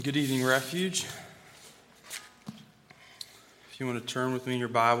Good evening, Refuge. If you want to turn with me in your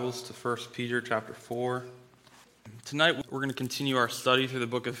Bibles to 1 Peter chapter 4. Tonight we're going to continue our study through the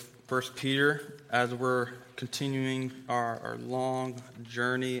book of 1 Peter as we're continuing our long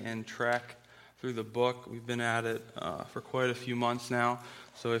journey and trek through the book. We've been at it for quite a few months now.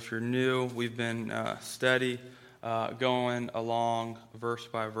 So if you're new, we've been steady, going along verse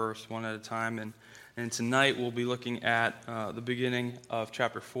by verse, one at a time. And tonight we'll be looking at the beginning of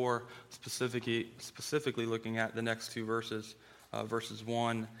chapter 4, specifically looking at the next two verses, verses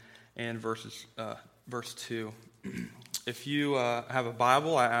 1 and verse 2. If you have a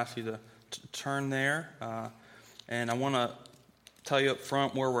Bible, I ask you to turn there. And I want to tell you up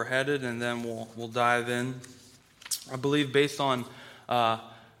front where we're headed, and then we'll dive in. I believe based on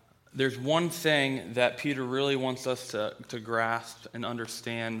there's one thing that Peter really wants us to grasp and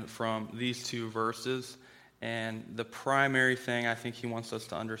understand from these two verses, and the primary thing I think he wants us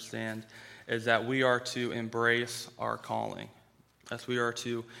to understand is that we are to embrace our calling. As we are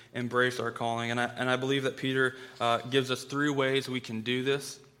to embrace our calling, and I believe that Peter gives us three ways we can do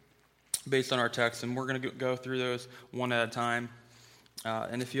this based on our text, and we're going to go through those one at a time.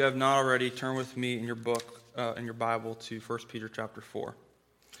 And if you have not already, turn with me in your book, in your Bible, to 1 Peter chapter 4.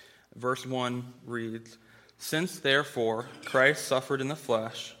 Verse 1 reads, "Since therefore Christ suffered in the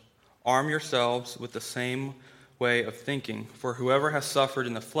flesh, arm yourselves with the same way of thinking, for whoever has suffered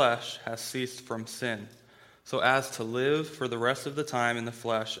in the flesh has ceased from sin, so as to live for the rest of the time in the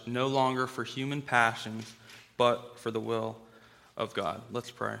flesh, no longer for human passions, but for the will of God." Let's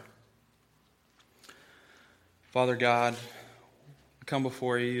pray. Father God, I come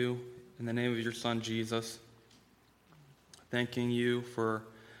before you in the name of your Son Jesus, thanking you for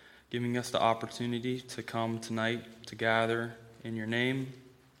giving us the opportunity to come tonight to gather in your name.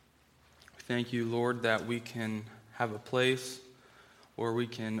 Thank you, Lord, that we can have a place where we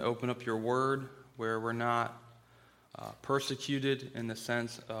can open up your word, where we're not persecuted in the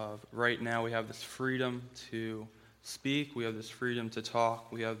sense of right now we have this freedom to speak, we have this freedom to talk,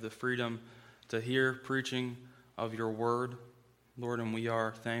 we have the freedom to hear preaching of your word, Lord, and we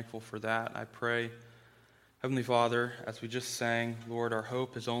are thankful for that. I pray, Heavenly Father, as we just sang, Lord, our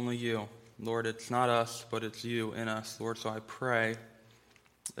hope is only you. Lord, it's not us, but it's you in us, Lord. So I pray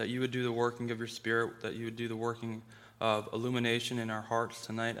that you would do the working of your Spirit, that you would do the working of illumination in our hearts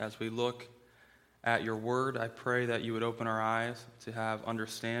tonight as we look at your word. I pray that you would open our eyes to have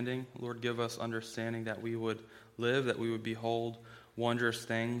understanding. Lord, give us understanding that we would live, that we would behold wondrous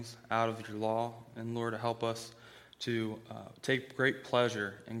things out of your law. And Lord, help us to take great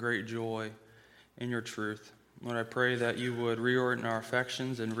pleasure and great joy in your truth. Lord, I pray that you would reorient our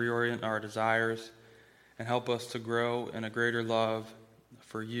affections and reorient our desires and help us to grow in a greater love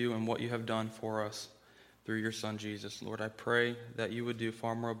for you and what you have done for us through your Son, Jesus. Lord, I pray that you would do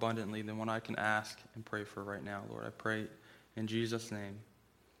far more abundantly than what I can ask and pray for right now. Lord, I pray in Jesus' name.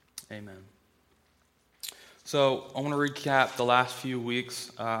 Amen. So I want to recap the last few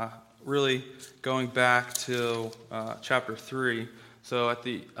weeks, really going back to chapter 3. So at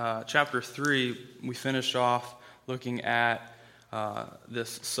the chapter 3, we finished off looking at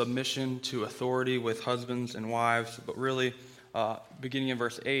this submission to authority with husbands and wives. But really, beginning in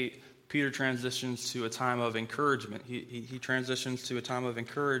verse 8, Peter transitions to a time of encouragement. He transitions to a time of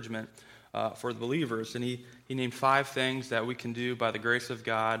encouragement for the believers. And he named 5 things that we can do by the grace of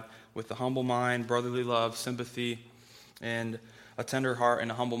God with a humble mind, brotherly love, sympathy, and a tender heart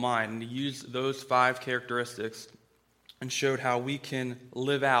and a humble mind. And he used those 5 characteristics and showed how we can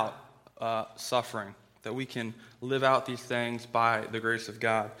live out suffering, that we can live out these things by the grace of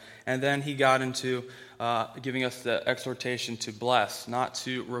God. And then he got into giving us the exhortation to bless, not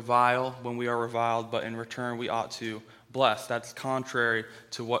to revile when we are reviled, but in return we ought to bless. That's contrary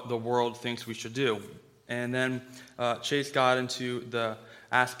to what the world thinks we should do. And then Chase got into the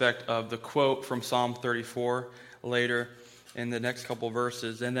aspect of the quote from Psalm 34 later in the next couple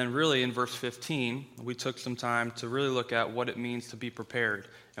verses. And then really in verse 15, we took some time to really look at what it means to be prepared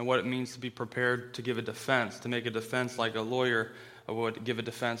and what it means to be prepared to give a defense, to make a defense like a lawyer would give a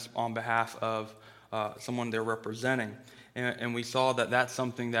defense on behalf of someone they're representing. And we saw that that's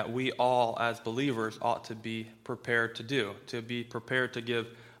something that we all as believers ought to be prepared to do, to be prepared to give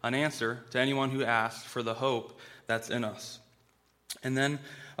an answer to anyone who asks for the hope that's in us. And then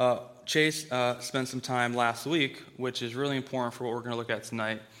Chase spent some time last week, which is really important for what we're going to look at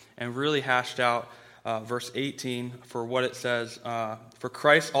tonight, and really hashed out verse 18 for what it says, "For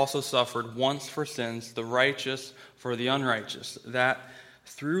Christ also suffered once for sins, the righteous for the unrighteous, that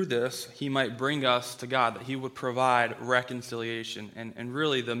through this he might bring us to God," that he would provide reconciliation. And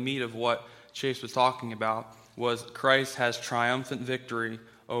really the meat of what Chase was talking about was Christ has triumphant victory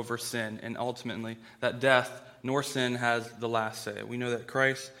over sin, and ultimately that death nor sin has the last say. We know that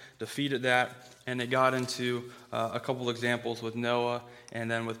Christ defeated that, and it got into a couple examples with Noah and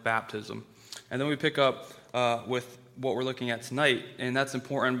then with baptism. And then we pick up with what we're looking at tonight, and that's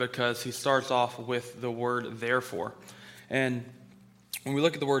important because he starts off with the word therefore. And when we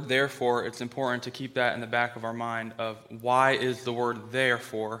look at the word therefore, it's important to keep that in the back of our mind of why is the word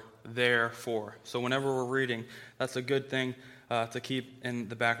therefore. So whenever we're reading, that's a good thing to keep in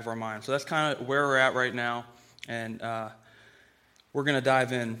the back of our mind. So that's kind of where we're at right now, and we're going to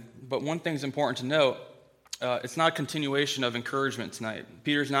dive in. But one thing's important to note, it's not a continuation of encouragement tonight.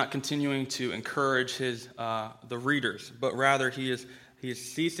 Peter's not continuing to encourage the readers, but rather he is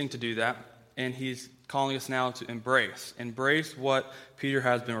ceasing to do that, and he's calling us now to embrace what Peter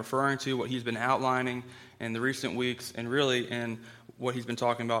has been referring to, what he's been outlining in the recent weeks, and really in what he's been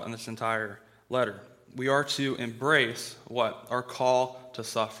talking about in this entire letter. We are to embrace what? Our call to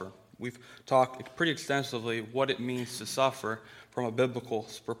suffer. We've talked pretty extensively what it means to suffer from a biblical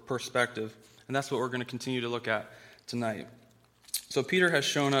perspective, and that's what we're going to continue to look at tonight. So Peter has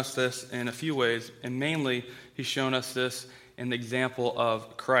shown us this in a few ways, and mainly he's shown us this in the example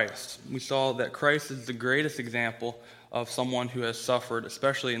of Christ. We saw that Christ is the greatest example of someone who has suffered,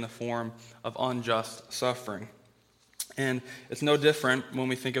 especially in the form of unjust suffering. And it's no different when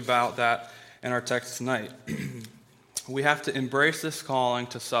we think about that in our text tonight. We have to embrace this calling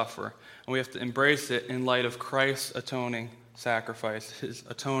to suffer, and we have to embrace it in light of Christ's atoning sacrifice, his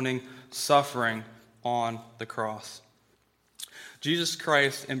atoning suffering on the cross. Jesus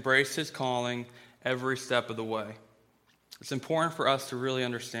Christ embraced his calling every step of the way. It's important for us to really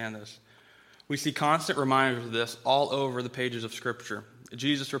understand this. We see constant reminders of this all over the pages of Scripture.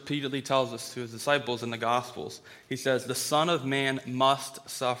 Jesus repeatedly tells us to his disciples in the Gospels. He says, the Son of Man must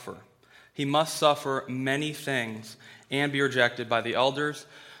suffer. He must suffer many things and be rejected by the elders,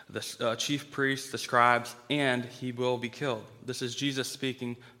 the chief priests, the scribes, and he will be killed. This is Jesus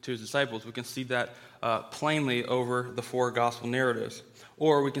speaking to his disciples. We can see that plainly over the four gospel narratives.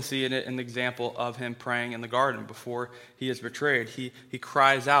 Or we can see it in the example of him praying in the garden before he is betrayed. He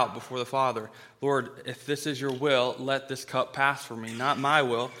cries out before the Father, Lord, if this is your will, let this cup pass from me. Not my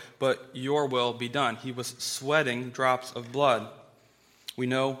will, but your will be done. He was sweating drops of blood. We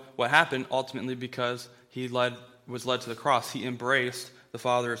know what happened ultimately because he was led to the cross. He embraced the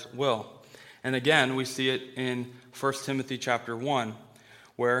Father's will. And again, we see it in 1 Timothy chapter 1,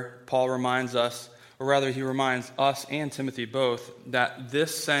 where Paul reminds us, or rather he reminds us and Timothy both, that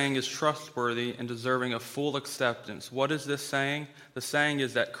this saying is trustworthy and deserving of full acceptance. What is this saying? The saying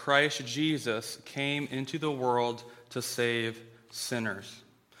is that Christ Jesus came into the world to save sinners.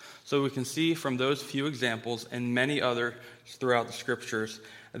 So we can see from those few examples and many others throughout the Scriptures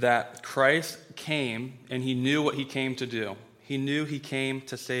that Christ came and he knew what he came to do. He knew he came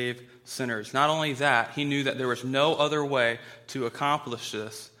to save sinners. Not only that, he knew that there was no other way to accomplish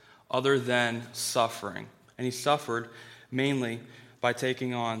this other than suffering. And he suffered mainly by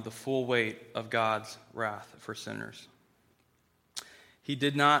taking on the full weight of God's wrath for sinners. He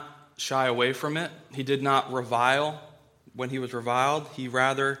did not shy away from it. He did not revile when he was reviled. He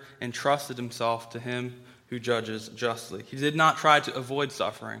rather entrusted himself to him who judges justly. He did not try to avoid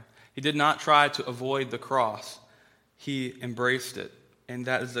suffering. He did not try to avoid the cross. He embraced it. And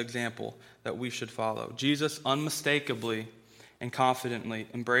that is the example that we should follow. Jesus unmistakably and confidently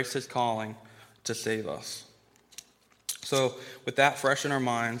embraced his calling to save us. So, with that fresh in our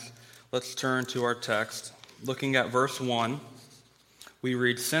minds, let's turn to our text. Looking at verse 1, we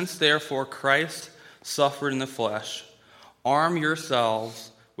read, "Since therefore Christ suffered in the flesh, arm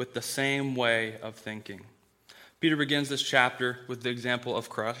yourselves with the same way of thinking." Peter begins this chapter with the example of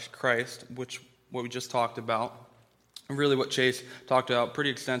Christ, what we just talked about, and really what Chase talked about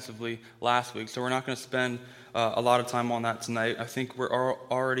pretty extensively last week. So we're not going to spend a lot of time on that tonight. I think we're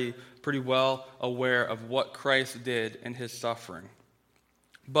already pretty well aware of what Christ did in his suffering.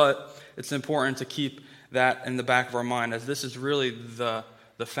 But it's important to keep that in the back of our mind, as this is really the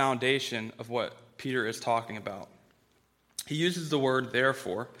foundation of what Peter is talking about. He uses the word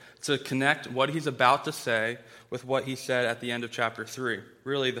therefore to connect what he's about to say with what he said at the end of chapter 3,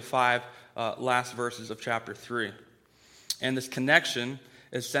 really the 5 last verses of chapter 3. And this connection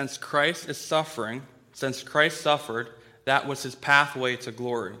is since Christ suffered, that was his pathway to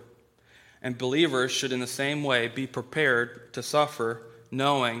glory. And believers should in the same way be prepared to suffer,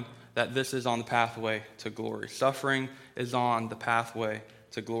 knowing that this is on the pathway to glory. Suffering is on the pathway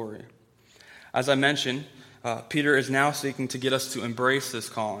to glory. As I mentioned, Peter is now seeking to get us to embrace this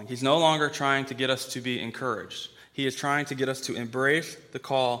calling. He's no longer trying to get us to be encouraged. He is trying to get us to embrace the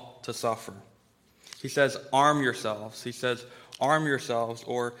call to suffer. He says, arm yourselves. He says, arm yourselves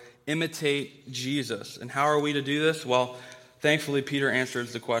or imitate Jesus. And how are we to do this? Well, thankfully, Peter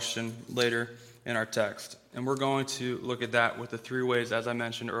answers the question later in our text. And we're going to look at that with the three ways, as I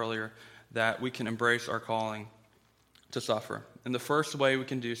mentioned earlier, that we can embrace our calling to suffer. And the first way we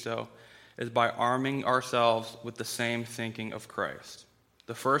can do so is by arming ourselves with the same thinking of Christ.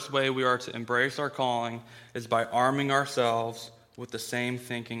 The first way we are to embrace our calling is by arming ourselves with the same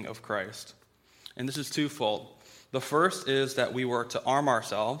thinking of Christ. And this is twofold. The first is that we were to arm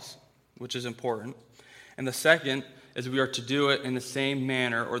ourselves, which is important. And the second is we are to do it in the same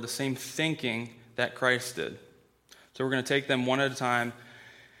manner or the same thinking that Christ did. So we're going to take them one at a time.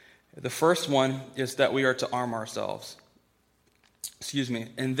 The first one is that we are to arm ourselves.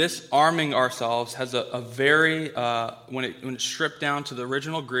 And this arming ourselves has a very, when it's stripped down to the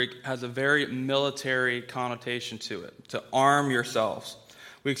original Greek, has a very military connotation to it, to arm yourselves.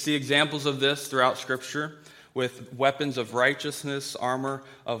 We see examples of this throughout Scripture with weapons of righteousness, armor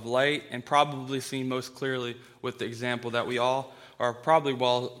of light, and probably seen most clearly with the example that we all are probably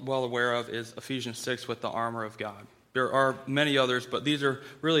well aware of is Ephesians 6 with the armor of God. There are many others, but these are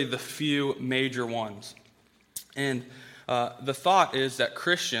really the few major ones. And the thought is that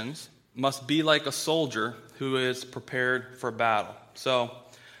Christians must be like a soldier who is prepared for battle. So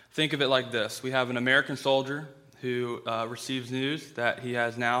think of it like this. We have an American soldier who receives news that he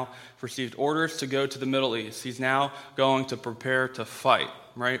has now received orders to go to the Middle East. He's now going to prepare to fight,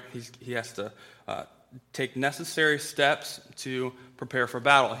 right? He has to take necessary steps to prepare for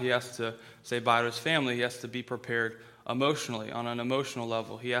battle. He has to say bye to his family. He has to be prepared emotionally, on an emotional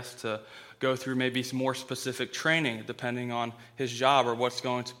level. He has to go through maybe some more specific training depending on his job or what's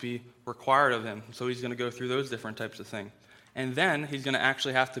going to be required of him. So he's going to go through those different types of things. And then he's going to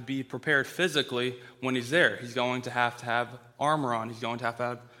actually have to be prepared physically when he's there. He's going to have armor on. He's going to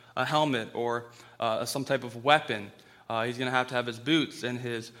have a helmet or some type of weapon. He's going to have his boots and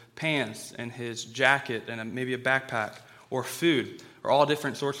his pants and his jacket and maybe a backpack or food or all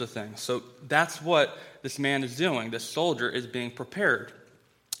different sorts of things. So that's what this man is doing. This soldier is being prepared.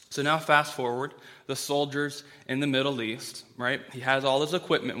 So now fast forward, the soldier's in the Middle East, right? He has all his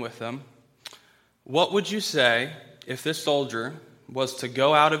equipment with him. What would you say if this soldier was to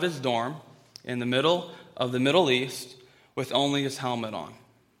go out of his dorm in the middle of the Middle East with only his helmet on?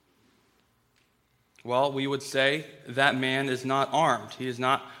 Well, we would say that man is not armed. He is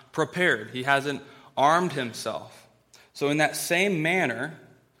not prepared. He hasn't armed himself. So in that same manner,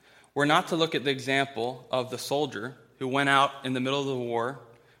 we're not to look at the example of the soldier who went out in the middle of the war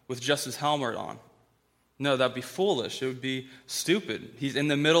with just his helmet on. No, that'd be foolish. It would be stupid. He's in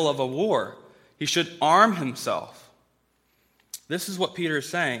the middle of a war. He should arm himself. This is what Peter is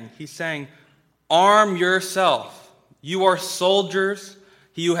saying. He's saying, arm yourself. You are soldiers.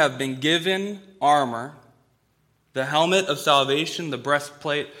 You have been given armor, the helmet of salvation, the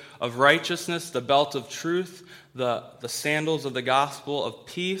breastplate of righteousness, the belt of truth, the sandals of the gospel of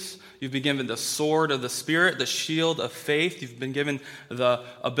peace. You've been given the sword of the Spirit, the shield of faith. You've been given the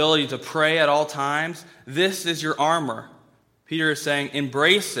ability to pray at all times. This is your armor. Peter is saying,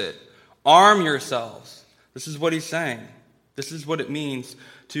 embrace it. Arm yourselves. This is what he's saying. This is what it means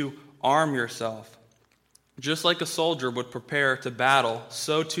to arm yourself. Just like a soldier would prepare to battle,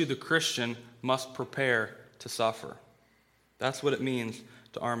 so too the Christian must prepare to suffer. That's what it means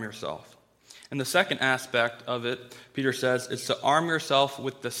to arm yourself. And the second aspect of it, Peter says, is to arm yourself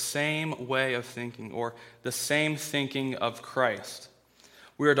with the same way of thinking, or the same thinking of Christ.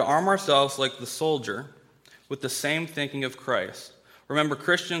 We are to arm ourselves like the soldier with the same thinking of Christ. Remember,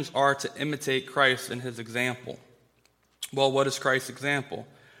 Christians are to imitate Christ in his example. Well, what is Christ's example?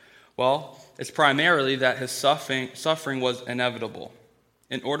 Well, it's primarily that his suffering was inevitable.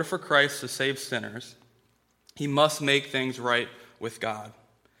 In order for Christ to save sinners, he must make things right with God.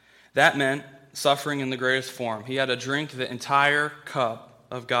 That meant suffering in the greatest form. He had to drink the entire cup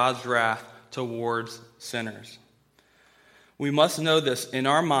of God's wrath towards sinners. We must know this in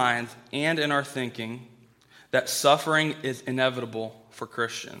our minds and in our thinking, that suffering is inevitable for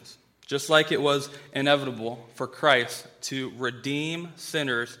Christians. Just like it was inevitable for Christ to redeem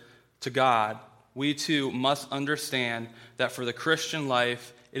sinners to God, we too must understand that for the Christian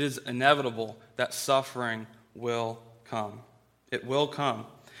life, it is inevitable that suffering will come. It will come.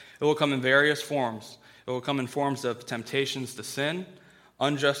 It will come in various forms. It will come in forms of temptations to sin,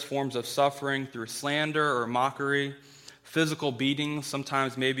 unjust forms of suffering through slander or mockery, physical beatings,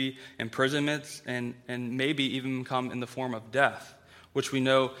 sometimes maybe imprisonments, and maybe even come in the form of death, which we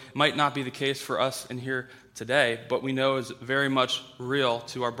know might not be the case for us in here today, but we know is very much real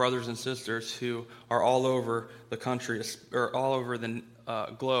to our brothers and sisters who are all over the country, or all over the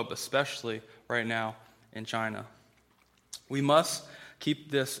globe, especially right now in China. We must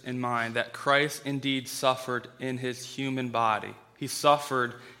keep this in mind, that Christ indeed suffered in his human body. He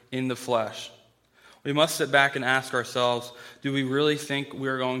suffered in the flesh. We must sit back and ask ourselves, do we really think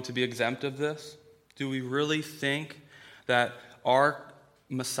we're going to be exempt of this? Do we really think that our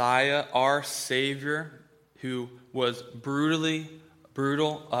Messiah, our Savior, who was brutally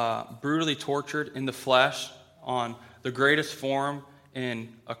tortured in the flesh on the greatest form in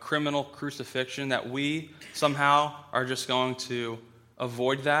a criminal crucifixion, that we somehow are just going to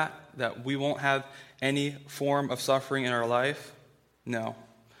avoid that we won't have any form of suffering in our life? No,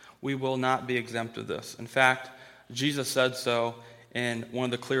 we will not be exempt of this. In fact, Jesus said so in one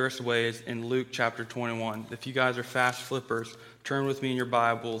of the clearest ways in Luke chapter 21. If you guys are fast flippers, turn with me in your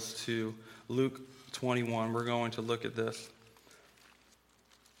Bibles to Luke 21. We're going to look at this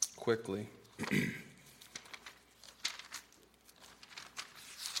quickly.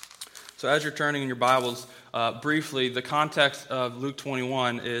 So as you're turning in your Bibles, briefly, the context of Luke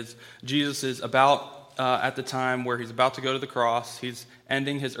 21 is Jesus is about at the time where he's about to go to the cross. He's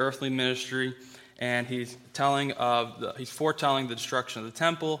ending his earthly ministry, and he's foretelling the destruction of the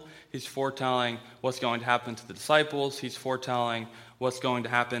temple. He's foretelling what's going to happen to the disciples. He's foretelling what's going to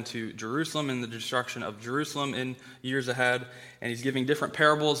happen to Jerusalem and the destruction of Jerusalem in years ahead. And he's giving different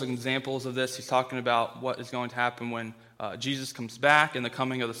parables and examples of this. He's talking about what is going to happen when Jesus comes back and the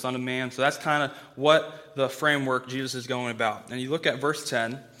coming of the Son of Man. So that's kind of what the framework Jesus is going about. And you look at verse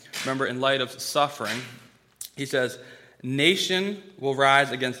 10, remember, in light of suffering, he says, "Nation will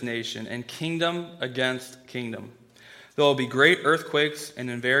rise against nation, and kingdom against kingdom. There will be great earthquakes, and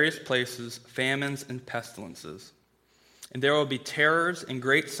in various places famines and pestilences. And there will be terrors and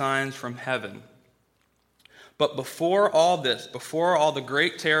great signs from heaven. But before all this, before all the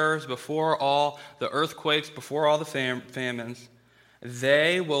great terrors, before all the earthquakes, before all the famines,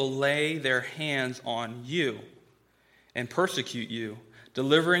 they will lay their hands on you and persecute you,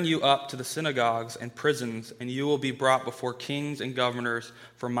 delivering you up to the synagogues and prisons, and you will be brought before kings and governors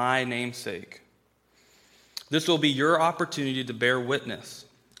for my name's sake. This will be your opportunity to bear witness.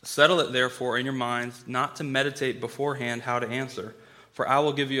 Settle it, therefore, in your minds not to meditate beforehand how to answer, for I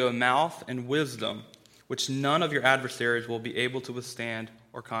will give you a mouth and wisdom which none of your adversaries will be able to withstand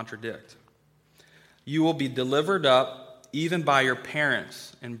or contradict. You will be delivered up even by your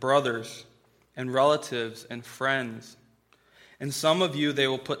parents and brothers and relatives and friends, and some of you they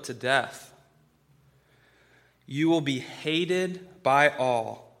will put to death. You will be hated by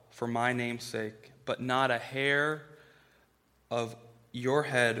all for my name's sake, but not a hair of your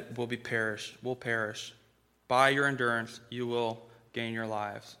head will perish. By your endurance you will gain your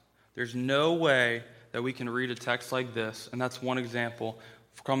lives." There's no way that we can read a text like this, and that's one example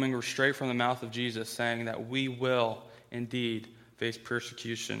coming straight from the mouth of Jesus, saying that we will indeed face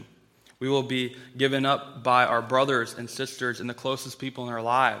persecution. We will be given up by our brothers and sisters and the closest people in our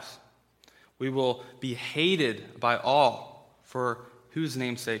lives. We will be hated by all for whose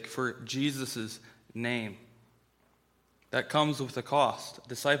name's sake? For Jesus' name. That comes with a cost.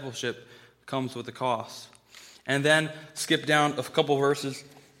 Discipleship comes with a cost. And then skip down a couple verses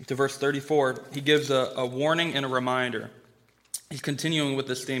to verse 34. He gives a warning and a reminder. He's continuing with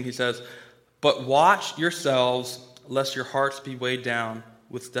this theme. He says, "But watch yourselves, lest your hearts be weighed down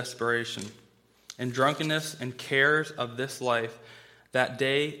with desperation and drunkenness and cares of this life, that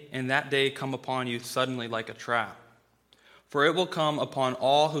day come upon you suddenly like a trap. For it will come upon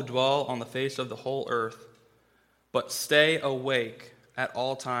all who dwell on the face of the whole earth. But stay awake at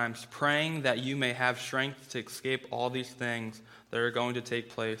all times, praying that you may have strength to escape all these things that are going to take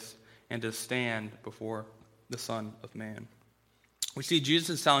place and to stand before the Son of Man." We see Jesus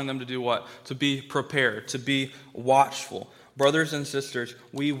is telling them to do what? To be prepared, to be watchful. Brothers and sisters,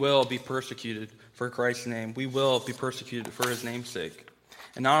 we will be persecuted for Christ's name. We will be persecuted for his name's sake.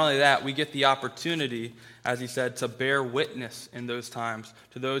 And not only that, we get the opportunity, as he said, to bear witness in those times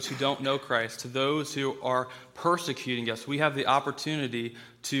to those who don't know Christ, to those who are persecuting us. We have the opportunity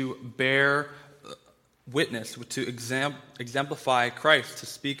to bear witness, to exemplify Christ, to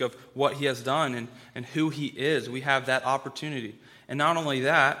speak of what he has done and who he is. We have that opportunity. And not only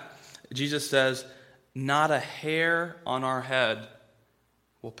that, Jesus says, not a hair on our head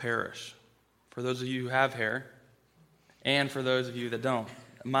will perish. For those of you who have hair, and for those of you that don't.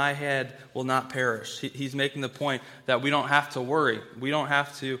 My head will not perish. He's making the point that we don't have to worry. We don't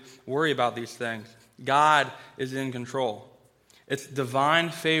have to worry about these things. God is in control. It's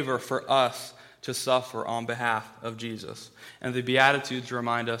divine favor for us to suffer on behalf of Jesus. And the Beatitudes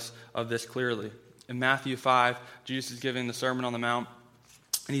remind us of this clearly. In Matthew 5, Jesus is giving the Sermon on the Mount,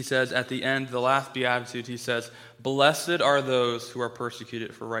 and he says at the end, the last Beatitude, he says, "Blessed are those who are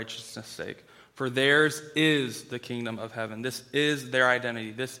persecuted for righteousness' sake, For theirs is the kingdom of heaven. This is their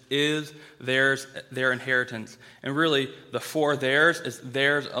identity. This is their inheritance. And really, the for theirs is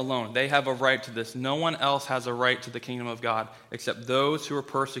theirs alone. They have a right to this. No one else has a right to the kingdom of God except those who are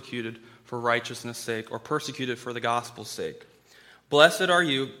persecuted for righteousness' sake or persecuted for the gospel's sake. Blessed are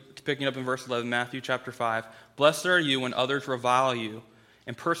you, picking up in verse 11, Matthew chapter 5, blessed are you when others revile you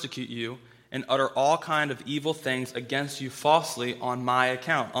and persecute you and utter all kind of evil things against you falsely on my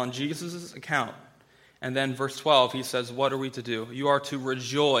account, on Jesus' account. And then verse 12, he says, what are we to do? You are to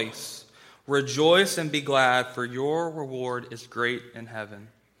rejoice. Rejoice and be glad, for your reward is great in heaven.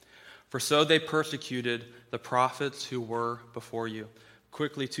 For so they persecuted the prophets who were before you.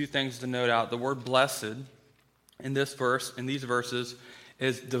 Quickly, two things to note out. The word blessed in this verse, in these verses,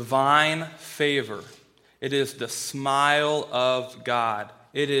 is divine favor. It is the smile of God.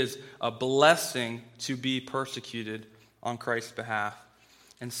 It is a blessing to be persecuted on Christ's behalf.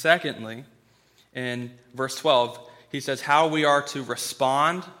 And secondly, in verse 12, he says how we are to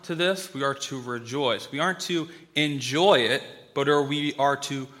respond to this. We are to rejoice. We aren't to enjoy it, but we are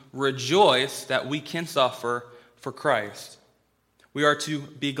to rejoice that we can suffer for Christ. We are to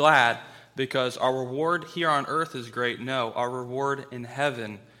be glad because our reward here on earth is great. No, our reward in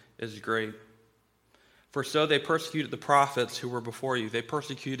heaven is great. For so they persecuted the prophets who were before you. They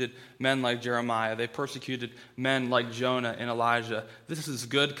persecuted men like Jeremiah. They persecuted men like Jonah and Elijah. This is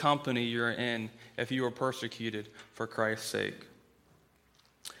good company you're in if you are persecuted for Christ's sake.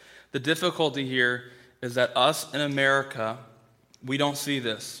 The difficulty here is that us in America, we don't see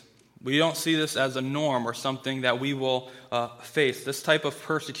this. We don't see this as a norm or something that we will face. This type of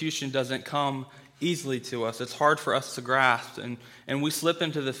persecution doesn't come easily to us. It's hard for us to grasp, and we slip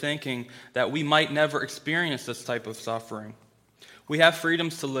into the thinking that we might never experience this type of suffering. We have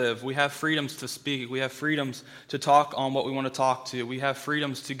freedoms to live. We have freedoms to speak. We have freedoms to talk on what we want to talk to. We have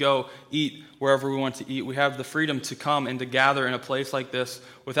freedoms to go eat wherever we want to eat. We have the freedom to come and to gather in a place like this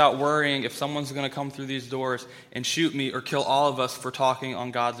without worrying if someone's going to come through these doors and shoot me or kill all of us for talking on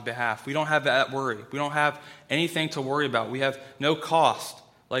God's behalf. We don't have that worry. We don't have anything to worry about. We have no cost,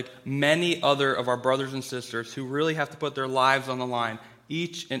 like many other of our brothers and sisters who really have to put their lives on the line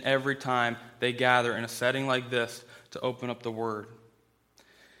each and every time they gather in a setting like this to open up the Word.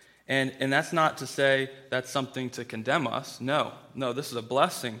 And that's not to say that's something to condemn us. No, this is a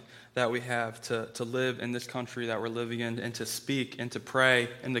blessing that we have to live in this country that we're living in and to speak and to pray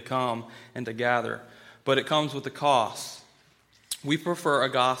and to come and to gather. But it comes with a cost. We prefer a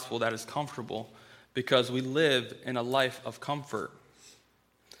gospel that is comfortable because we live in a life of comfort.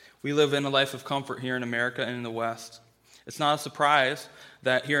 We live in a life of comfort here in America and in the West. It's not a surprise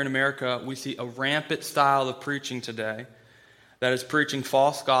that here in America we see a rampant style of preaching today that is preaching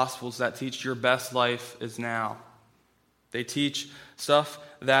false gospels that teach your best life is now. They teach stuff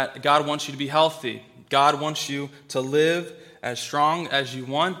that God wants you to be healthy. God wants you to live as strong as you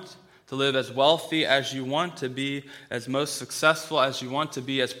want, to live as wealthy as you want, to be as most successful as you want, to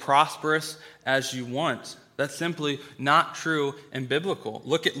be as prosperous as you want. That's simply not true and biblical.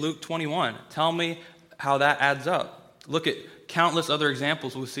 Look at Luke 21. Tell me how that adds up. Look at countless other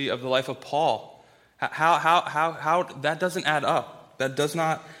examples we see of the life of Paul. How that doesn't add up. That does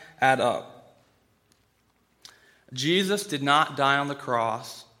not add up. Jesus did not die on the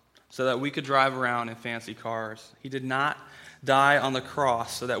cross so that we could drive around in fancy cars. He did not die on the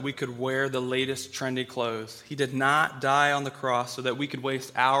cross so that we could wear the latest trendy clothes. He did not die on the cross so that we could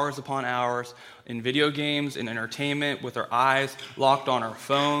waste hours upon hours in video games and entertainment with our eyes locked on our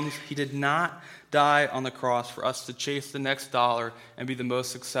phones. He did not die on the cross for us to chase the next dollar and be the most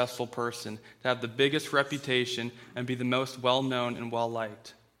successful person, to have the biggest reputation and be the most well-known and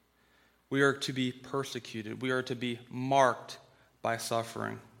well-liked. We are to be persecuted. We are to be marked by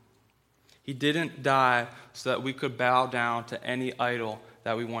suffering. He didn't die so that we could bow down to any idol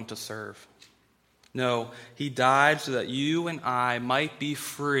that we want to serve. No, he died so that you and I might be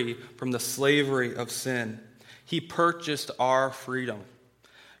free from the slavery of sin. He purchased our freedom.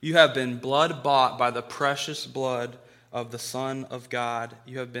 You have been blood bought by the precious blood of the Son of God.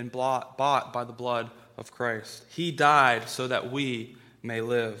 You have been bought by the blood of Christ. He died so that we may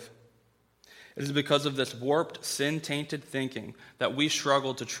live. It is because of this warped, sin-tainted thinking that we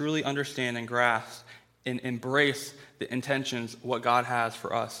struggle to truly understand and grasp and embrace the intentions of what God has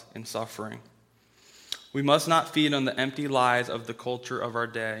for us in suffering. We must not feed on the empty lies of the culture of our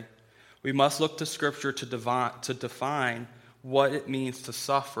day. We must look to Scripture to define what it means to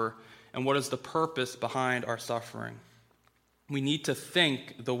suffer and what is the purpose behind our suffering. We need to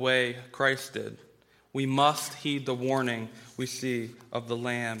think the way Christ did. We must heed the warning we see of the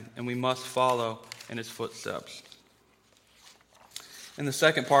Lamb, and we must follow in his footsteps. In the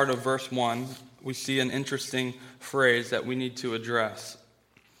second part of verse 1, we see an interesting phrase that we need to address.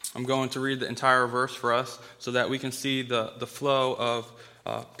 I'm going to read the entire verse for us so that we can see the flow of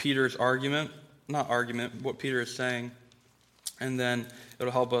Peter's what Peter is saying, and then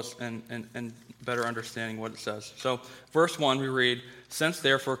it'll help us in better understanding what it says. So, verse 1, we read, "Since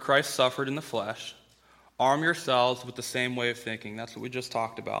therefore Christ suffered in the flesh, arm yourselves with the same way of thinking." That's what we just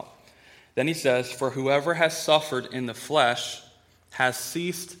talked about. Then he says, "For whoever has suffered in the flesh has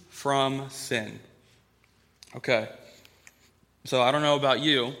ceased from sin." Okay. So I don't know about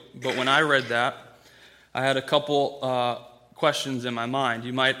you, but when I read that, I had a couple questions in my mind.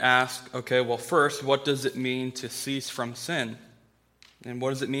 You might ask, okay, well, first, what does it mean to cease from sin? And what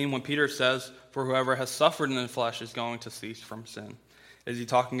does it mean when Peter says, "For whoever has suffered in the flesh is going to cease from sin"? Is he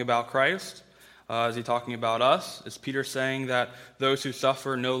talking about Christ? Is he talking about us? Is Peter saying that those who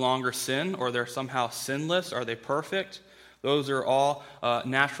suffer no longer sin, or they're somehow sinless? Are they perfect? Those are all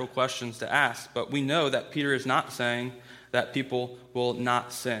natural questions to ask. But we know that Peter is not saying that people will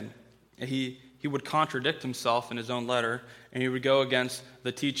not sin. He would contradict himself in his own letter, and he would go against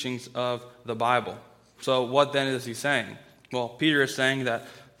the teachings of the Bible. So what then is he saying? Well, Peter is saying that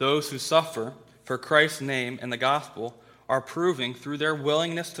those who suffer for Christ's name and the gospel are proving through their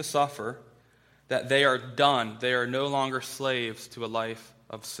willingness to suffer that they are done. They are no longer slaves to a life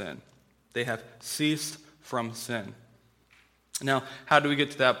of sin. They have ceased from sin. Now, how do we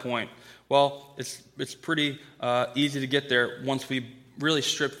get to that point? Well, it's pretty easy to get there once we really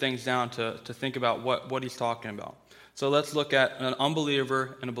strip things down to think about what he's talking about. So let's look at an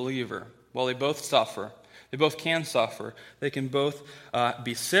unbeliever and a believer. Well, they both suffer. They both can suffer. They can both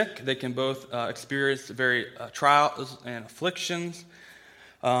be sick. They can both experience very trials and afflictions.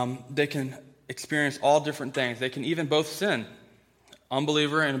 They can experience all different things. They can even both sin.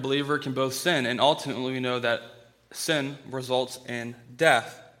 Unbeliever and a believer can both sin, and ultimately we know that sin results in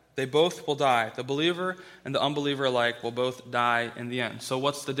death. They both will die. The believer and the unbeliever alike will both die in the end. So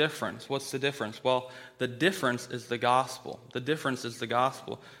what's the difference? What's the difference? Well, the difference is the gospel. The difference is the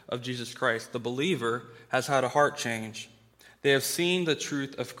gospel of Jesus Christ. The believer has had a heart change. They have seen the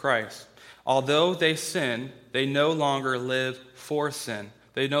truth of Christ. Although they sin, they no longer live for sin.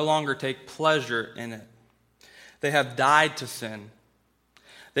 They no longer take pleasure in it. They have died to sin.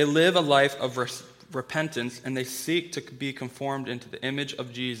 They live a life of repentance, and they seek to be conformed into the image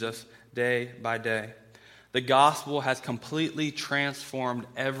of Jesus day by day. The gospel has completely transformed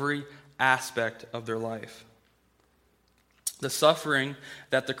every aspect of their life. The suffering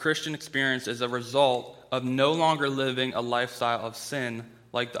that the Christian experiences is a result of no longer living a lifestyle of sin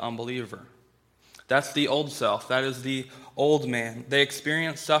like the unbeliever. That's the old self. That is the old man. They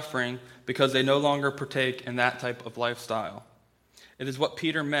experience suffering because they no longer partake in that type of lifestyle. It is what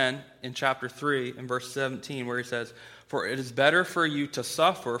Peter meant in chapter 3 in verse 17 where he says, "For it is better for you to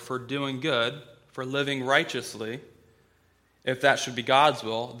suffer for doing good, for living righteously, if that should be God's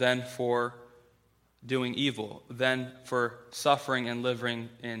will, than for doing evil, than for suffering and living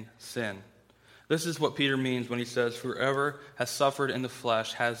in sin." This is what Peter means when he says, "Whoever has suffered in the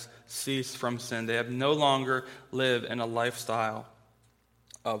flesh has ceased from sin." They have no longer lived in a lifestyle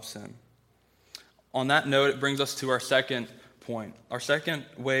of sin. On that note, it brings us to our second point. Our second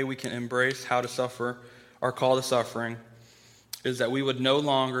way we can embrace how to suffer, our call to suffering, is that we would no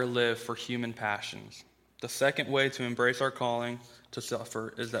longer live for human passions. The second way to embrace our calling to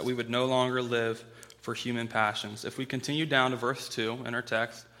suffer is that we would no longer live for human passions. If we continue down to verse 2 in our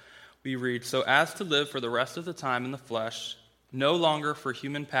text, we read, "So as to live for the rest of the time in the flesh, no longer for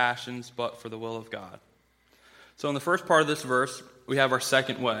human passions, but for the will of God." So in the first part of this verse, we have our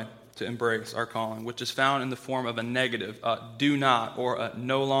second way to embrace our calling, which is found in the form of a negative, do not, or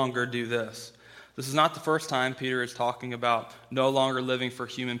no longer do this. This is not the first time Peter is talking about no longer living for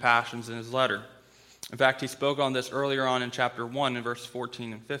human passions in his letter. In fact, he spoke on this earlier on in chapter 1 in verse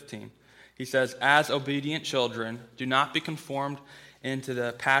 14 and 15. He says, "As obedient children, do not be conformed into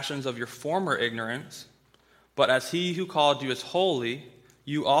the passions of your former ignorance, but as he who called you is holy,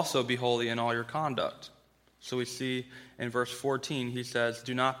 you also be holy in all your conduct." So we see in verse 14, he says,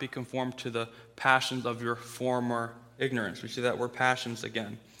 "Do not be conformed to the passions of your former ignorance." We see that word passions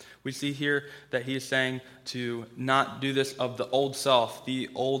again. We see here that he is saying to not do this of the old self, the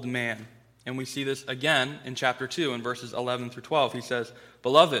old man. And we see this again in chapter 2 in verses 11 through 12. He says,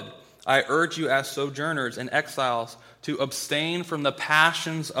 "Beloved, I urge you as sojourners and exiles to abstain from the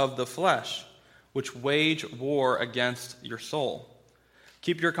passions of the flesh, which wage war against your soul.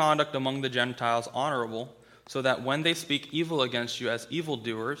 Keep your conduct among the Gentiles honorable, so that when they speak evil against you as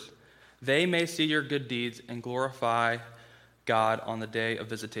evildoers, they may see your good deeds and glorify God on the day of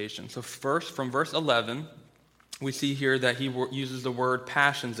visitation." So first, from verse 11, we see here that he uses the word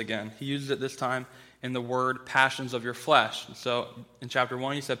passions again. He uses it this time in the word passions of your flesh. So in chapter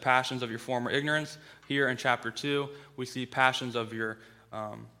 1, he said passions of your former ignorance. Here in chapter 2, we see passions of your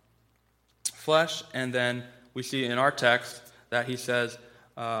flesh. And then we see in our text that he says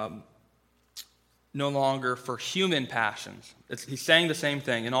no longer for human passions. He's saying the same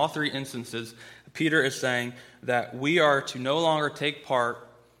thing. In all three instances, Peter is saying that we are to no longer take part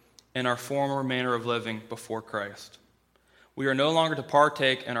in our former manner of living before Christ. We are no longer to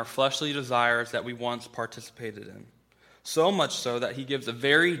partake in our fleshly desires that we once participated in. So much so that he gives a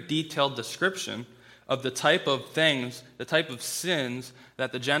very detailed description of the type of things, the type of sins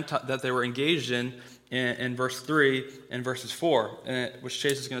that that they were engaged in verse 3 and verses 4, which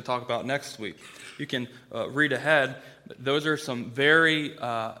Chase is going to talk about next week. You can read ahead. Those are some very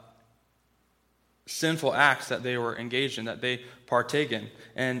sinful acts that they were engaged in, that they partake in,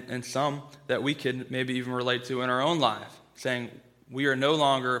 and some that we could maybe even relate to in our own life, saying we are no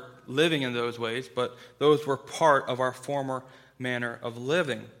longer living in those ways, but those were part of our former manner of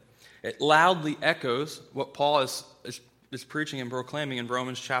living. It loudly echoes what Paul is preaching and proclaiming in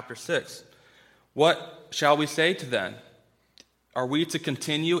Romans chapter 6. What shall we say to them? Are we to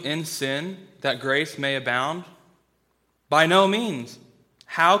continue in sin that grace may abound? By no means.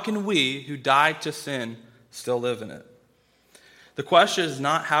 How can we who died to sin still live in it? The question is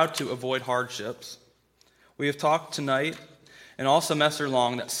not how to avoid hardships. We have talked tonight and all semester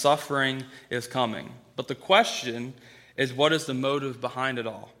long that suffering is coming. But the question is, what is the motive behind it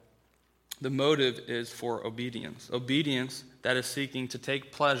all? The motive is for obedience. Obedience that is seeking to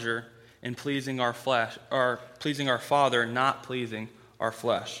take pleasure in pleasing our flesh, or pleasing our Father, not pleasing our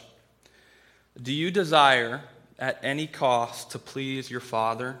flesh. Do you desire at any cost to please your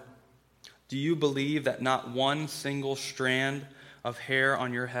Father? Do you believe that not one single strand of hair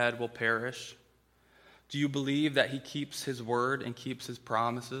on your head will perish? Do you believe that he keeps his word and keeps his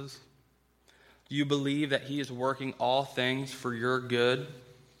promises? Do you believe that he is working all things for your good?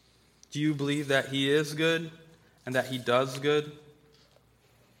 Do you believe that he is good and that he does good?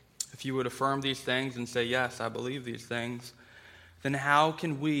 If you would affirm these things and say, yes, I believe these things, then how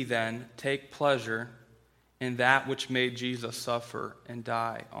can we then take pleasure in that which made Jesus suffer and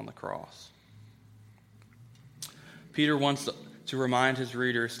die on the cross? Peter wants to remind his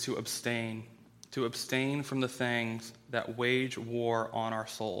readers to abstain from the things that wage war on our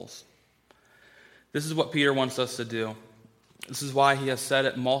souls. This is what Peter wants us to do. This is why he has said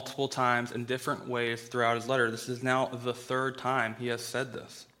it multiple times in different ways throughout his letter. This is now the third time he has said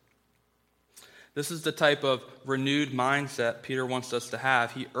this. This is the type of renewed mindset Peter wants us to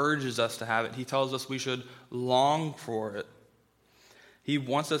have. He urges us to have it. He tells us we should long for it. He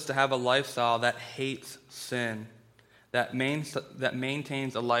wants us to have a lifestyle that hates sin, that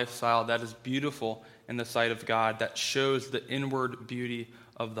maintains a lifestyle that is beautiful in the sight of God, that shows the inward beauty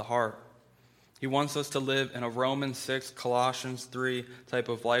of the heart. He wants us to live in a Romans 6, Colossians 3 type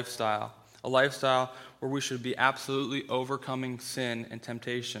of lifestyle, a lifestyle where we should be absolutely overcoming sin and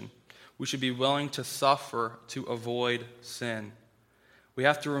temptation. We should be willing to suffer to avoid sin. We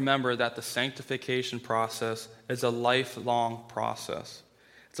have to remember that the sanctification process is a lifelong process.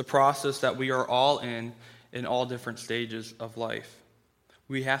 It's a process that we are all in all different stages of life.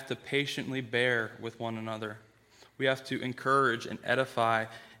 We have to patiently bear with one another. We have to encourage and edify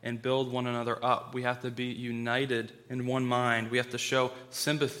and build one another up. We have to be united in one mind. We have to show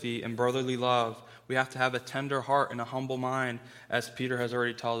sympathy and brotherly love. We have to have a tender heart and a humble mind, as Peter has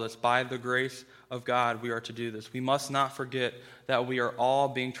already told us. By the grace of God, we are to do this. We must not forget that we are all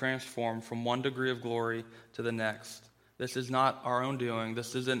being transformed from one degree of glory to the next. This is not our own doing.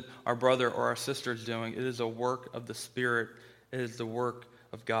 This isn't our brother or our sister's doing. It is a work of the Spirit. It is the work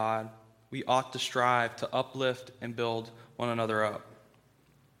of God. We ought to strive to uplift and build one another up.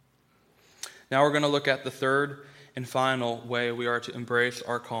 Now we're going to look at the third and final way we are to embrace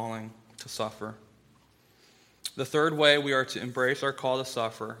our calling to suffer. The third way we are to embrace our call to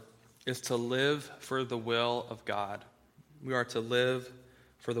suffer is to live for the will of God. We are to live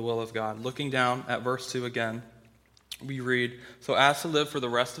for the will of God. Looking down at verse 2 again, we read, so as to live for the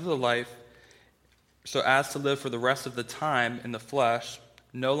rest of the time in the flesh,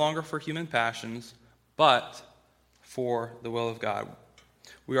 no longer for human passions, but for the will of God.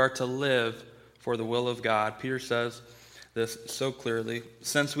 We are to live for the will of God. Peter says this so clearly.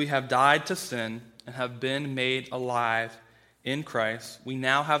 Since we have died to sin and have been made alive in Christ, we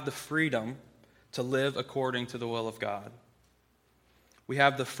now have the freedom to live according to the will of God. We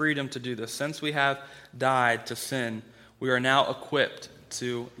have the freedom to do this. Since we have died to sin, we are now equipped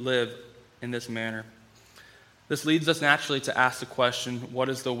to live in this manner. This leads us naturally to ask the question, what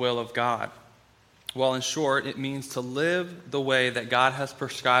is the will of God? Well, in short, it means to live the way that God has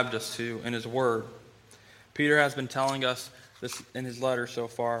prescribed us to in His Word. Peter has been telling us this in his letter so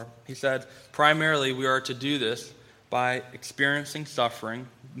far. He said, primarily we are to do this by experiencing suffering,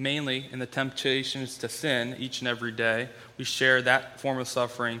 mainly in the temptations to sin each and every day. We share that form of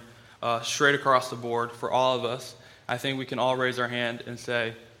suffering straight across the board for all of us. I think we can all raise our hand and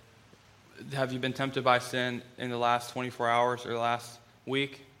say, have you been tempted by sin in the last 24 hours or the last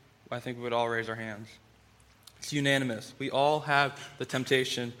week? I think we would all raise our hands. It's unanimous. We all have the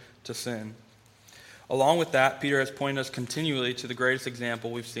temptation to sin. Along with that, Peter has pointed us continually to the greatest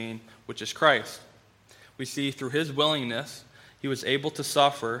example we've seen, which is Christ. We see through his willingness, he was able to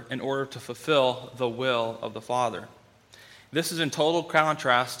suffer in order to fulfill the will of the Father. This is in total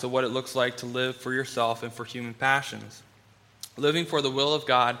contrast to what it looks like to live for yourself and for human passions. Living for the will of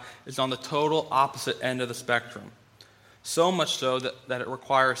God is on the total opposite end of the spectrum. So much so that it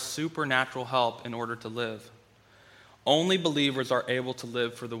requires supernatural help in order to live. Only believers are able to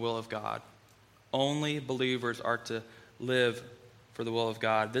live for the will of God. Only believers are to live for the will of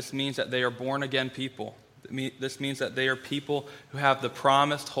God. This means that they are born-again people. This means that they are people who have the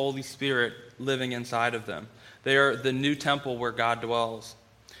promised Holy Spirit living inside of them. They are the new temple where God dwells.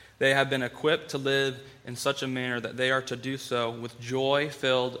 They have been equipped to live in such a manner that they are to do so with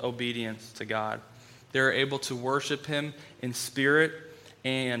joy-filled obedience to God. They are able to worship Him in spirit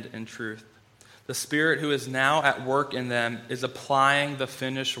and in truth. The Spirit who is now at work in them is applying the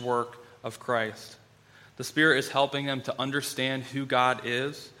finished work of Christ. The Spirit is helping them to understand who God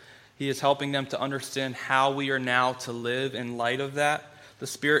is. He is helping them to understand how we are now to live in light of that. The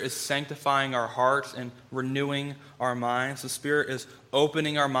Spirit is sanctifying our hearts and renewing our minds. The Spirit is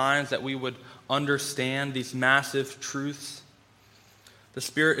opening our minds that we would understand these massive truths. The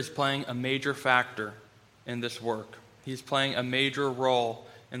Spirit is playing a major factor in this work. He's playing a major role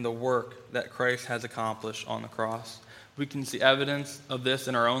in the work that Christ has accomplished on the cross. We can see evidence of this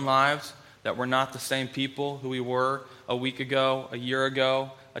in our own lives, that we're not the same people who we were a week ago, a year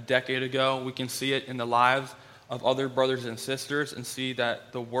ago, a decade ago. We can see it in the lives of other brothers and sisters and see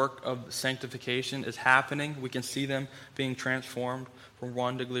that the work of sanctification is happening. We can see them being transformed from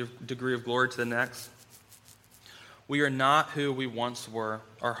one degree of glory to the next. We are not who we once were.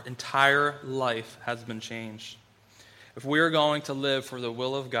 Our entire life has been changed. If we are going to live for the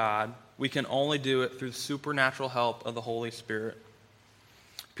will of God, we can only do it through the supernatural help of the Holy Spirit.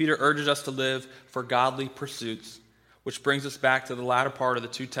 Peter urges us to live for godly pursuits, which brings us back to the latter part of the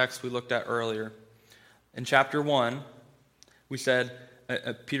two texts we looked at earlier. In chapter 1,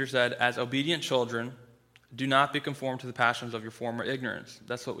 Peter said, as obedient children, do not be conformed to the passions of your former ignorance.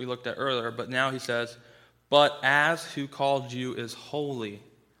 That's what we looked at earlier. But now he says, but as who called you is holy,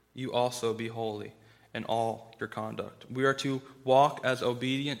 you also be holy in all your conduct. We are to walk as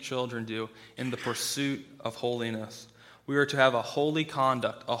obedient children do in the pursuit of holiness. We are to have a holy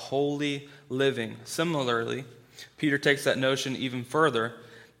conduct, a holy living. Similarly, Peter takes that notion even further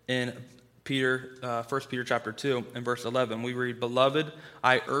in 1 Peter chapter 2 and verse 11. We read, beloved,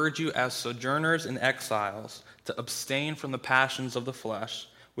 I urge you as sojourners and exiles to abstain from the passions of the flesh,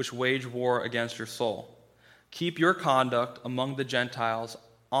 which wage war against your soul. Keep your conduct among the Gentiles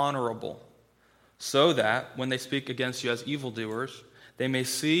honorable, so that when they speak against you as evildoers, they may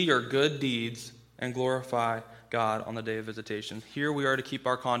see your good deeds and glorify God on the day of visitation. Here we are to keep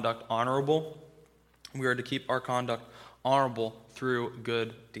our conduct honorable. We are to keep our conduct honorable through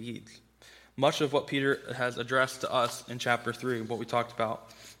good deeds. Much of what Peter has addressed to us in chapter 3, what we talked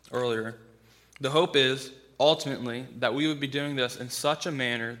about earlier. The hope is, ultimately, that we would be doing this in such a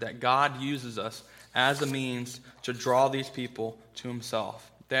manner that God uses us as a means to draw these people to Himself.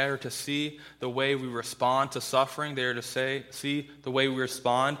 They are to see the way we respond to suffering. They are to see the way we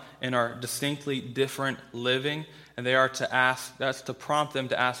respond in our distinctly different living. And they are to ask, that's to prompt them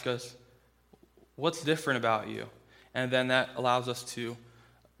to ask us, what's different about you? And then that allows us to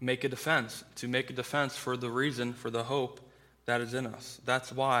make a defense for the reason, for the hope that is in us.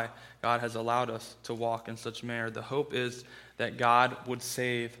 That's why God has allowed us to walk in such a manner. The hope is that God would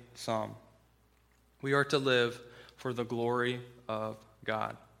save some. We are to live for the glory of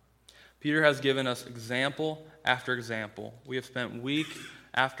God. Peter has given us example after example. We have spent week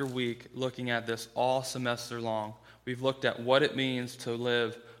after week looking at this all semester long. We've looked at what it means to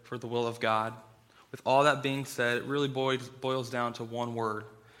live for the will of God. With all that being said, it really boils down to one word.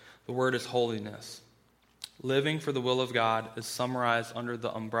 The word is holiness. Living for the will of God is summarized under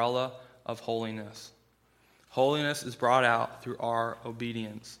the umbrella of holiness. Holiness is brought out through our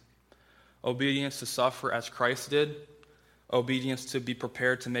obedience. Obedience to suffer as Christ did. Obedience to be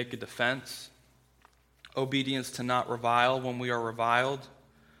prepared to make a defense. Obedience to not revile when we are reviled.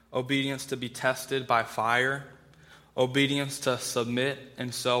 obedience to be tested by fire, obedience to submit,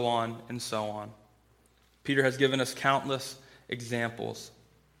 and so on and so on. Peter has given us countless examples.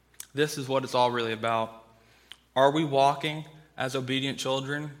 This is what it's all really about. Are we walking as obedient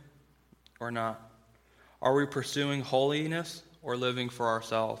children or not? Are we pursuing holiness or living for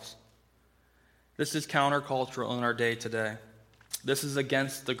ourselves? This is countercultural in our day today. This is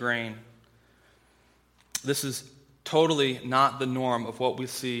against the grain. This is totally not the norm of what we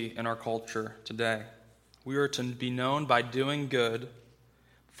see in our culture today. We are to be known by doing good,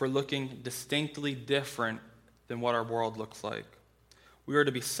 for looking distinctly different than what our world looks like. We are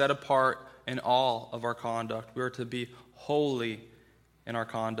to be set apart in all of our conduct. We are to be holy in our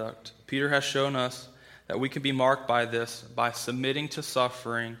conduct. Peter has shown us that we can be marked by this by submitting to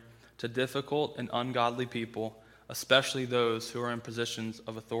suffering to difficult and ungodly people, especially those who are in positions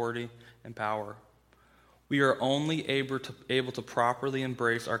of authority and power. We are only able to properly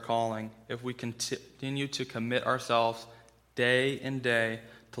embrace our calling if we continue to commit ourselves day in day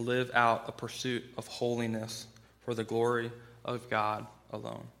to live out a pursuit of holiness for the glory of God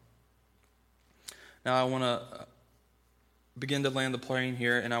alone. Now I want to begin to land the plane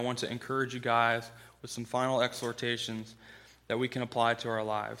here, and I want to encourage you guys with some final exhortations that we can apply to our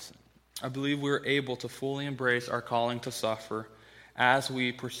lives. I believe we're able to fully embrace our calling to suffer as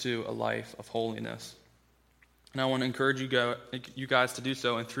we pursue a life of holiness. And I want to encourage you guys to do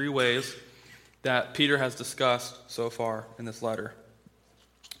so in 3 ways that Peter has discussed so far in this letter.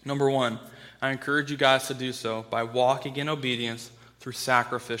 Number 1, I encourage you guys to do so by walking in obedience through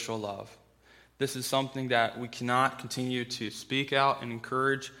sacrificial love. This is something that we cannot continue to speak out and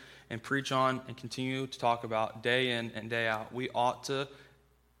encourage and preach on and continue to talk about day in and day out. We ought to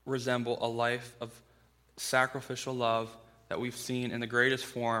resemble a life of sacrificial love that we've seen in the greatest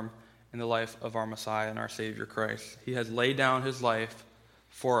form in the life of our Messiah and our Savior Christ. He has laid down his life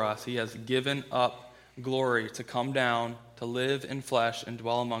for us. He has given up glory to come down, to live in flesh and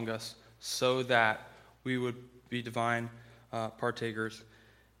dwell among us so that we would be divine partakers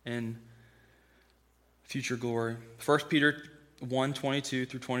in future glory. 1 Peter 1:22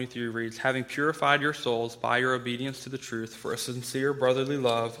 through 23 reads, "Having purified your souls by your obedience to the truth for a sincere brotherly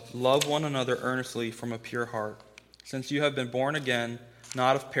love, love one another earnestly from a pure heart, since you have been born again,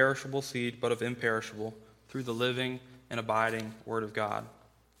 not of perishable seed, but of imperishable, through the living and abiding Word of God."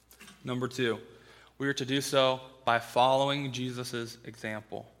 Number 2, we are to do so by following Jesus'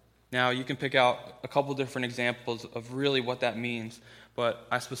 example. Now, you can pick out a couple different examples of really what that means, but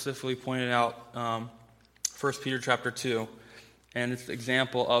I specifically pointed out 1 Peter chapter 2, and it's the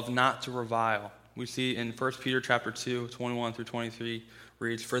example of not to revile. We see in 1 Peter chapter 2, 21 through 23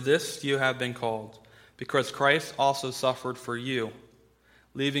 reads, "For this you have been called, because Christ also suffered for you,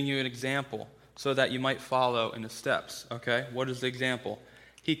 leaving you an example, so that you might follow in his steps." Okay, what is the example?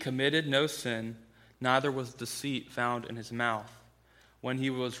 "He committed no sin, neither was deceit found in his mouth. When he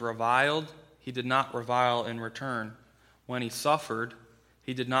was reviled, he did not revile in return. When he suffered,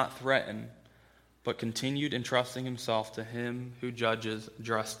 he did not threaten, but continued entrusting himself to him who judges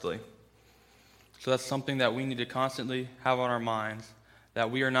justly." So that's something that we need to constantly have on our minds, that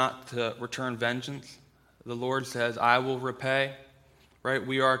we are not to return vengeance. The Lord says, "I will repay." Right?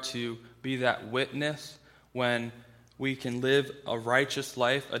 We are to be that witness when we can live a righteous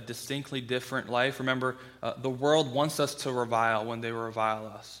life, a distinctly different life. Remember, the world wants us to revile when they revile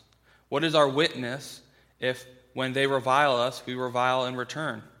us. What is our witness if when they revile us, we revile in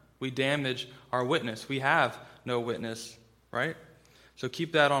return? We damage our witness. We have no witness, right? So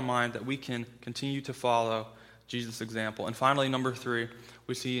keep that on mind, that we can continue to follow Jesus' example. And finally, number 3,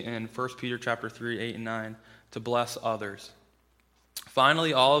 we see in 1 Peter chapter 3, 8 and 9, to bless others.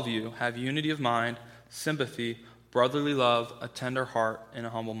 "Finally, all of you have unity of mind, sympathy, brotherly love, a tender heart, and a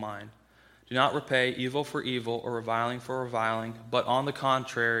humble mind. Do not repay evil for evil or reviling for reviling, but on the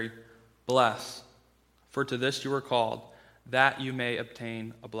contrary, bless. For to this you were called, that you may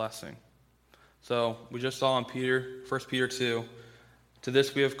obtain a blessing." So we just saw in 1 Peter 2, to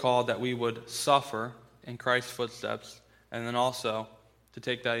this we have called, that we would suffer in Christ's footsteps. And then also, to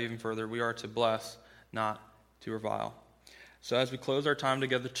take that even further, we are to bless, not to revile. So as we close our time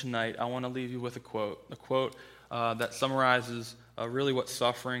together tonight, I want to leave you with a quote that summarizes really what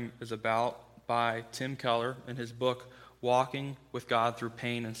suffering is about, by Tim Keller in his book, Walking with God Through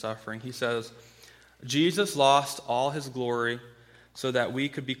Pain and Suffering. He says, "Jesus lost all his glory so that we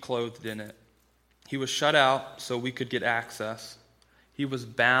could be clothed in it. He was shut out so we could get access. He was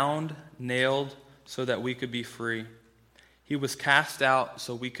bound, nailed, so that we could be free. He was cast out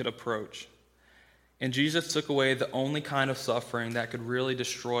so we could approach. And Jesus took away the only kind of suffering that could really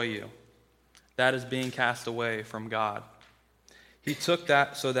destroy you. That is being cast away from God. He took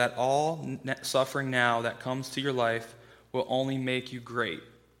that so that all suffering now that comes to your life will only make you great.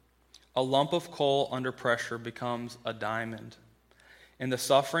 A lump of coal under pressure becomes a diamond. And the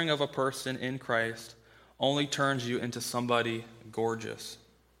suffering of a person in Christ only turns you into somebody gorgeous.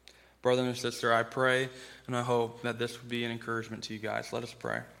 Brother and sister, I pray and I hope that this would be an encouragement to you guys. Let us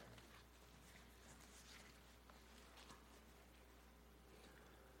pray.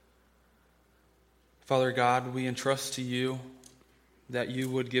 Father God, we entrust to you that you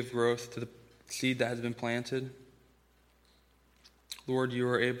would give growth to the seed that has been planted. Lord, you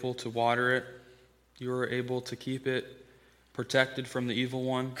are able to water it. You are able to keep it protected from the evil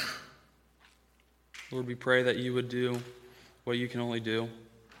one. Lord, we pray that you would do what you can only do.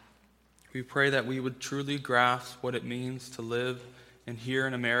 We pray that we would truly grasp what it means to live and here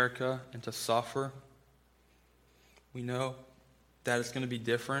in America and to suffer. We know that it's going to be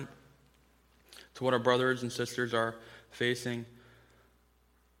different to what our brothers and sisters are facing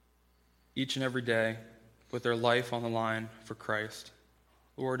each and every day with their life on the line for Christ.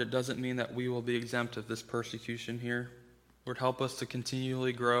 Lord, it doesn't mean that we will be exempt of this persecution here. Lord, help us to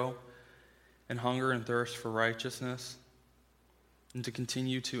continually grow and hunger and thirst for righteousness and to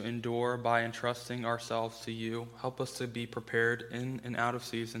continue to endure by entrusting ourselves to you. Help us to be prepared in and out of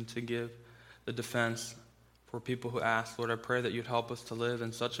season to give the defense for people who ask. Lord, I pray that you'd help us to live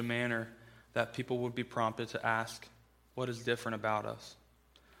in such a manner that people would be prompted to ask, what is different about us?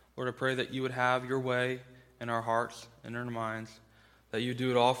 Lord, I pray that you would have your way in our hearts and in our minds, that you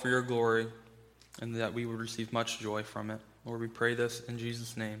do it all for your glory, and that we would receive much joy from it. Lord, we pray this in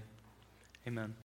Jesus' name. Amen.